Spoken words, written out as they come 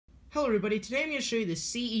Hello everybody, today I'm going to show you the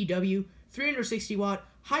C.E.W. 360 watt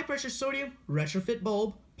high pressure sodium retrofit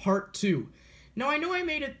bulb part 2. Now I know I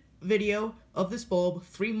made a video of this bulb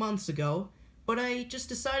 3 months ago, but I just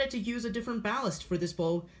decided to use a different ballast for this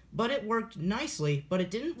bulb, but it worked nicely, but it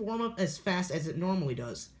didn't warm up as fast as it normally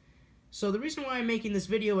does. So the reason why I'm making this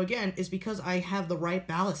video again is because I have the right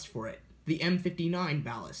ballast for it, the M59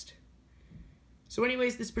 ballast. So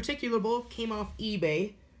anyways, this particular bulb came off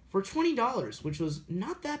eBay for $20, which was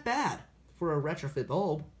not that bad for a retrofit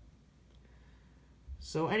bulb.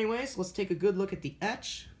 So anyways, let's take a good look at the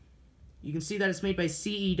etch. You can see that it's made by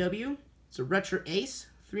C.E.W. It's a Retro Ace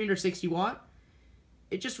 360 watt.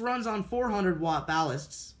 It just runs on 400 watt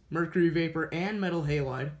ballasts, mercury vapor and metal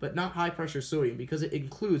halide, but not high pressure sodium because it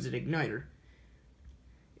includes an igniter.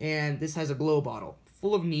 And this has a glow bottle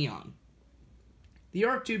full of neon. The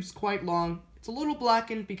arc tube's quite long. It's a little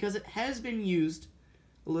blackened because it has been used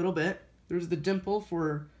a little bit. There's the dimple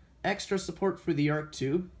for extra support for the arc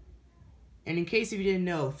tube. And in case if you didn't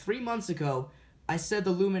know, 3 months ago I said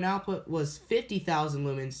the Lumen Output was 50,000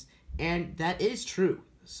 lumens, and that is true.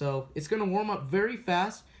 So it's going to warm up very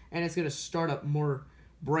fast, and it's going to start up more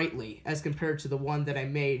brightly as compared to the one that I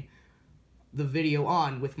made the video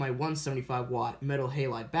on with my 175 watt metal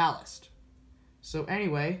halide ballast. So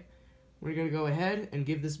anyway, we're going to go ahead and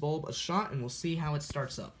give this bulb a shot, and we'll see how it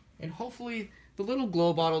starts up. And hopefully the little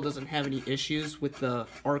glow bottle doesn't have any issues with the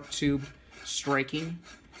arc tube striking.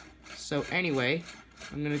 So anyway,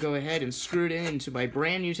 I'm going to go ahead and screw it into my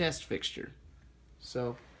brand new test fixture.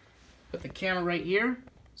 So put the camera right here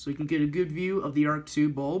so we can get a good view of the arc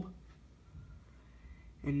tube bulb.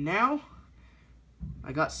 And now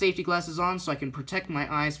I got safety glasses on so I can protect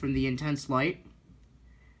my eyes from the intense light.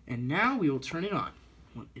 And now we will turn it on,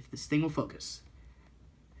 if this thing will focus.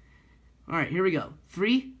 Alright, here we go.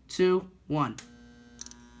 3, 2, 1.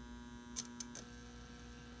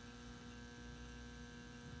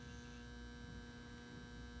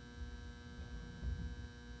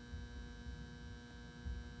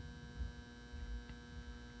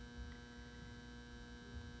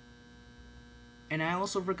 And I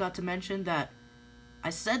also forgot to mention that I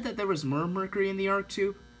said that there was more mercury in the arc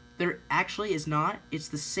tube. There actually is not. It's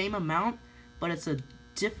the same amount, but it's a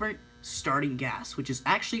different starting gas, which is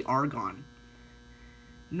actually argon.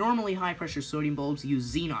 Normally high pressure sodium bulbs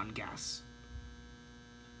use xenon gas,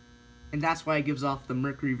 and that's why it gives off the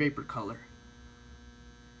mercury vapor color.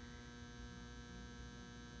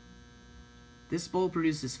 This bulb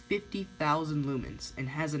produces 50,000 lumens and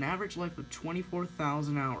has an average life of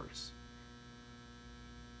 24,000 hours.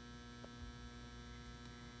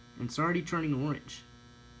 And it's already turning orange.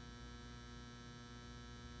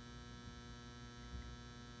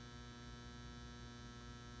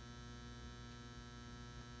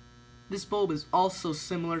 This bulb is also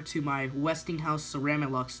similar to my Westinghouse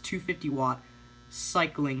Ceramilux 250 watt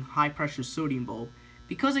cycling high pressure sodium bulb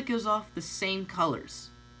because it gives off the same colors.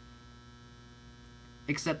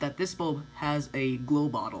 Except that this bulb has a glow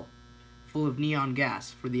bottle full of neon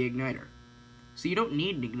gas for the igniter. So you don't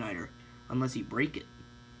need an igniter unless you break it.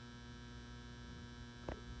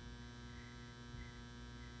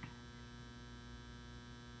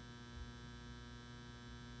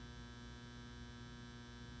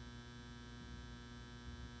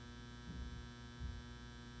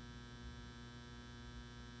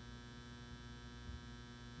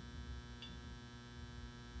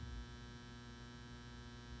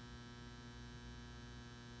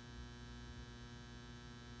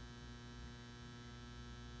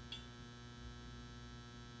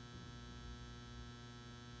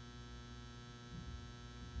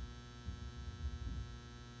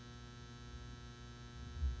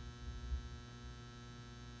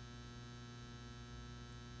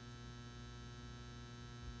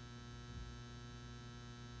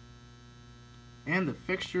 And the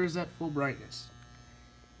fixture is at full brightness.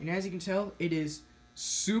 And as you can tell, it is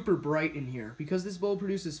super bright in here because this bulb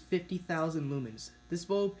produces 50,000 lumens. This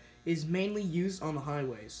bulb is mainly used on the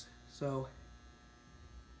highways, so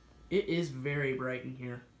it is very bright in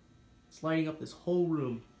here. It's lighting up this whole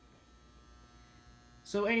room.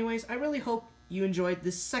 So anyways, I really hope you enjoyed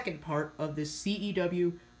this second part of this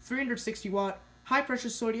C.E.W. 360 watt high pressure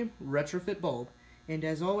sodium retrofit bulb. And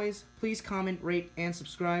as always, please comment, rate, and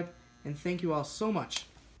subscribe. And thank you all so much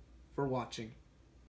for watching.